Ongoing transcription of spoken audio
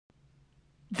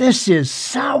"This is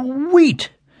sweet!"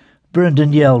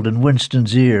 Brendan yelled in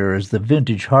Winston's ear as the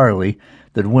vintage Harley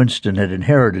that Winston had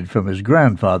inherited from his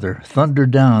grandfather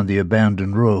thundered down the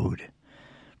abandoned road.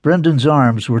 Brendan's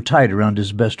arms were tight around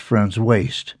his best friend's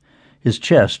waist, his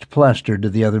chest plastered to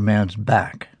the other man's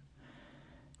back.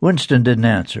 Winston didn't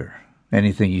answer.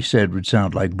 Anything he said would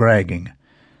sound like bragging.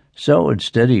 So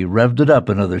instead he revved it up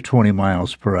another 20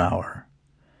 miles per hour.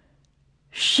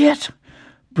 "Shit!"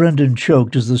 Brendan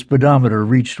choked as the speedometer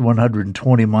reached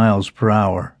 120 miles per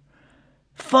hour.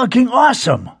 "Fucking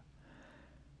awesome!"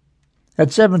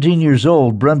 At 17 years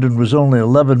old, Brendan was only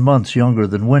 11 months younger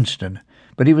than Winston,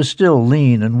 but he was still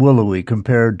lean and willowy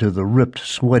compared to the ripped,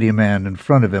 sweaty man in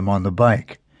front of him on the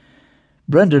bike.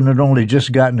 Brendan had only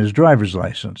just gotten his driver's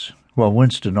license, while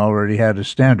Winston already had a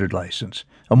standard license,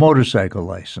 a motorcycle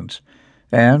license,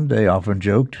 and, they often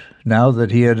joked, now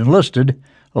that he had enlisted,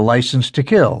 a license to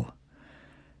kill.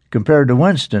 Compared to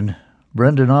Winston,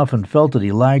 Brendan often felt that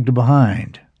he lagged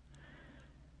behind.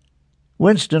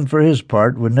 Winston, for his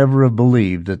part, would never have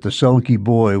believed that the sulky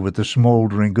boy with the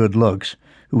smoldering good looks,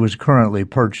 who was currently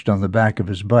perched on the back of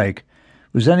his bike,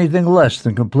 was anything less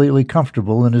than completely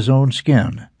comfortable in his own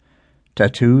skin.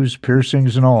 Tattoos,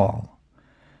 piercings, and all.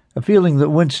 A feeling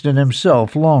that Winston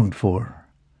himself longed for.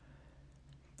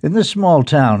 In this small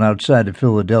town outside of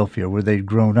Philadelphia where they'd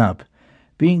grown up,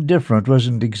 being different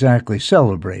wasn't exactly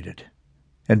celebrated.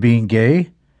 And being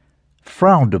gay,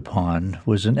 frowned upon,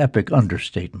 was an epic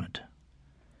understatement.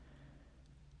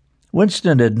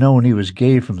 Winston had known he was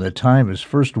gay from the time his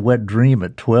first wet dream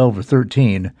at 12 or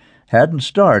 13 hadn't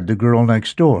starred the girl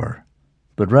next door,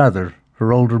 but rather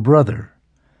her older brother.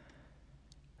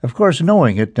 Of course,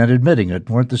 knowing it and admitting it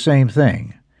weren't the same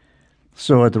thing.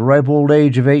 So at the ripe old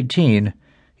age of 18,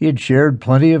 he had shared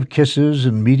plenty of kisses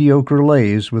and mediocre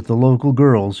lays with the local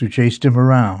girls who chased him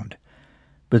around,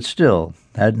 but still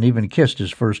hadn't even kissed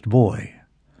his first boy.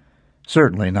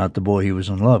 Certainly not the boy he was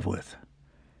in love with.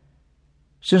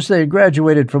 Since they had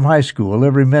graduated from high school,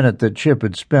 every minute that Chip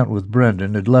had spent with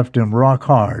Brendan had left him rock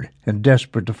hard and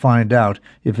desperate to find out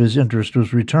if his interest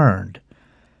was returned.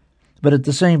 But at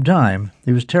the same time,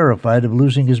 he was terrified of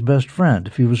losing his best friend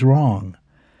if he was wrong.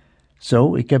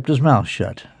 So he kept his mouth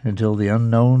shut until the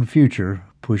unknown future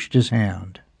pushed his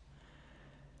hand.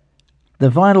 The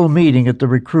final meeting at the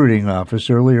recruiting office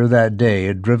earlier that day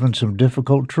had driven some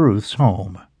difficult truths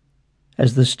home.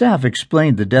 As the staff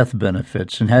explained the death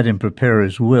benefits and had him prepare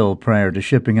his will prior to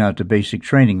shipping out to basic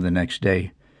training the next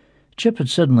day, Chip had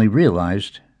suddenly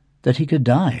realized that he could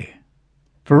die.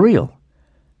 For real.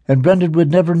 And Brendan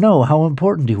would never know how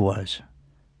important he was.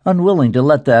 Unwilling to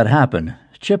let that happen,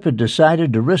 Chip had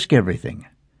decided to risk everything.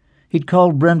 He'd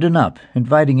called Brendan up,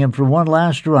 inviting him for one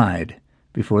last ride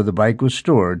before the bike was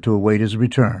stored to await his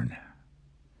return.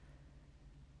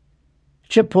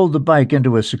 Chip pulled the bike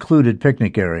into a secluded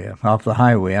picnic area off the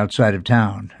highway outside of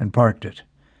town and parked it.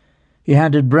 He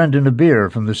handed Brendan a beer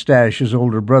from the stash his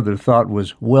older brother thought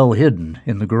was well hidden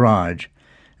in the garage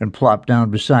and plopped down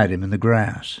beside him in the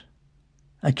grass.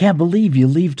 "I can't believe you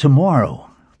leave tomorrow,"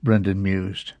 Brendan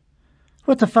mused.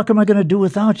 "What the fuck am I going to do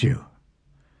without you?"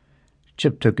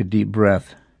 Chip took a deep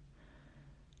breath.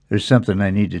 "There's something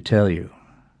I need to tell you."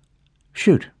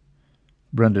 "Shoot."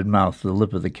 Brendan mouthed the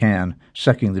lip of the can,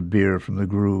 sucking the beer from the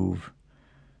groove.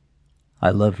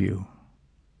 "I love you."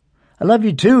 "I love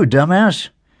you too, dumbass."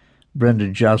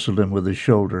 Brendan jostled him with his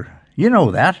shoulder. "You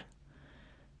know that."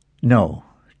 "No."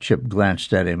 Chip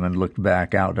glanced at him and looked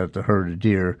back out at the herd of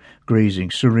deer grazing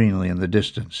serenely in the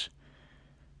distance.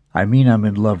 "I mean I'm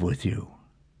in love with you."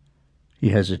 He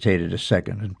hesitated a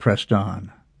second and pressed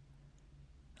on.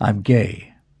 "I'm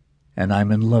gay, and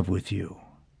I'm in love with you."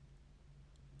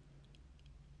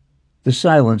 The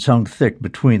silence hung thick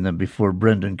between them before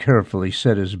Brendan carefully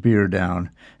set his beer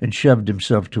down and shoved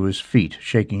himself to his feet,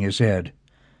 shaking his head.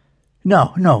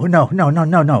 "No, no, no, no, no,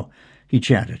 no, no," he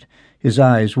chanted, his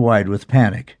eyes wide with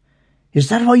panic. "Is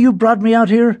that why you brought me out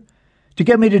here? To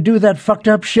get me to do that fucked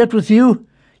up shit with you?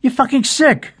 You fucking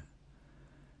sick!"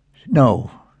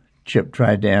 "No," Chip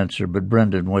tried to answer, but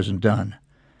Brendan wasn't done.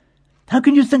 "How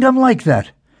can you think I'm like that?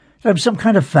 That I'm some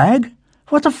kind of fag?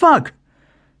 What the fuck?"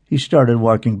 He started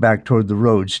walking back toward the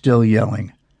road, still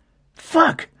yelling.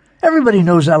 "Fuck! Everybody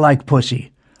knows I like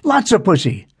pussy. Lots of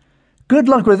pussy. Good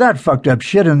luck with that fucked up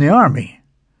shit in the army."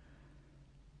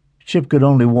 Chip could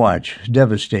only watch,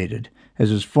 devastated, as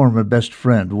his former best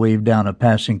friend waved down a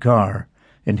passing car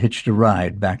and hitched a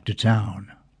ride back to town.